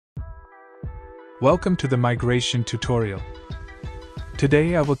Welcome to the migration tutorial.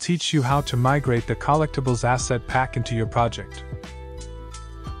 Today I will teach you how to migrate the Collectables asset pack into your project.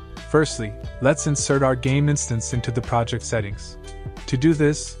 Firstly, let's insert our game instance into the project settings. To do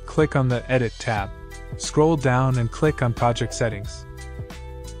this, click on the Edit tab. Scroll down and click on Project Settings.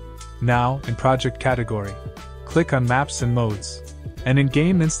 Now, in Project category, click on Maps and Modes. And in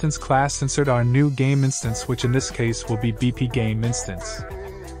Game Instance class, insert our new game instance, which in this case will be BP Game Instance.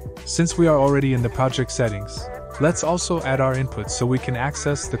 Since we are already in the project settings, let's also add our input so we can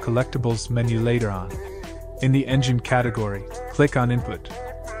access the Collectables menu later on. In the Engine category, click on Input.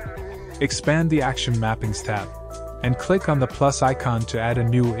 Expand the Action Mappings tab, and click on the plus icon to add a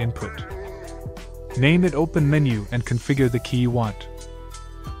new input. Name it Open Menu and configure the key you want.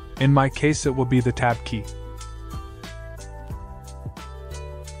 In my case, it will be the Tab key.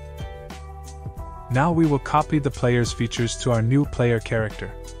 Now we will copy the player's features to our new player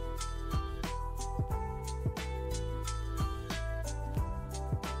character.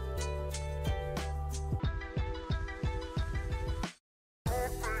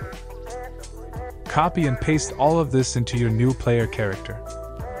 Copy and paste all of this into your new player character.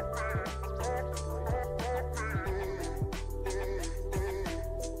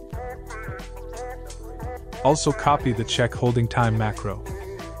 Also copy the check holding time macro.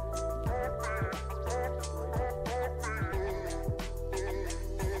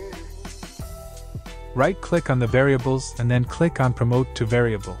 Right-click on the variables and then click on Promote to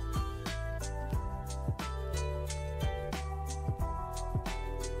Variable.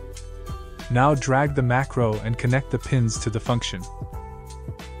 Now drag the macro and connect the pins to the function.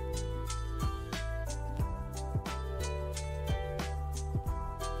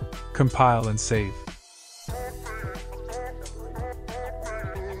 Compile and save.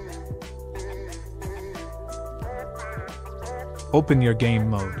 Open your game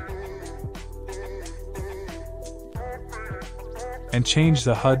mode. And change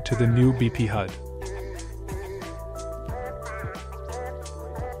the HUD to the new BP HUD.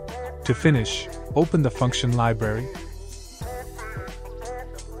 To finish, open the function library.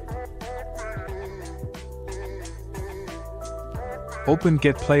 Open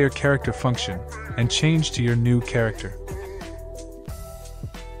Get Player Character function, and change to your new character.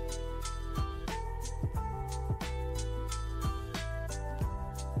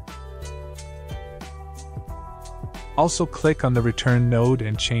 Also click on the Return node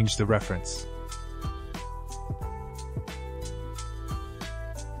and change the reference.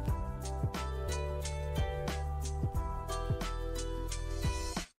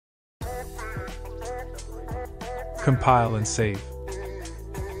 Compile and save.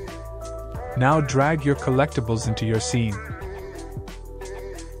 Now drag your collectibles into your scene.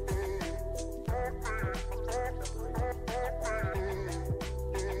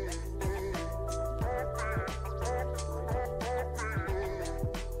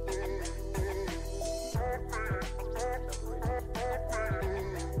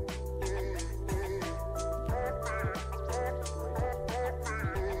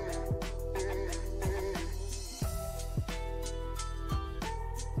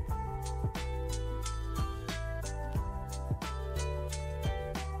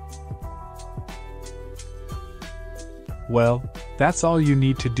 Well, that's all you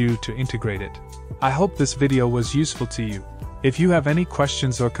need to do to integrate it. I hope this video was useful to you. If you have any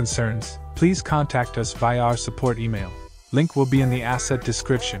questions or concerns, please contact us via our support email. Link will be in the asset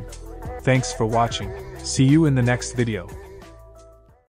description. Thanks for watching. See you in the next video.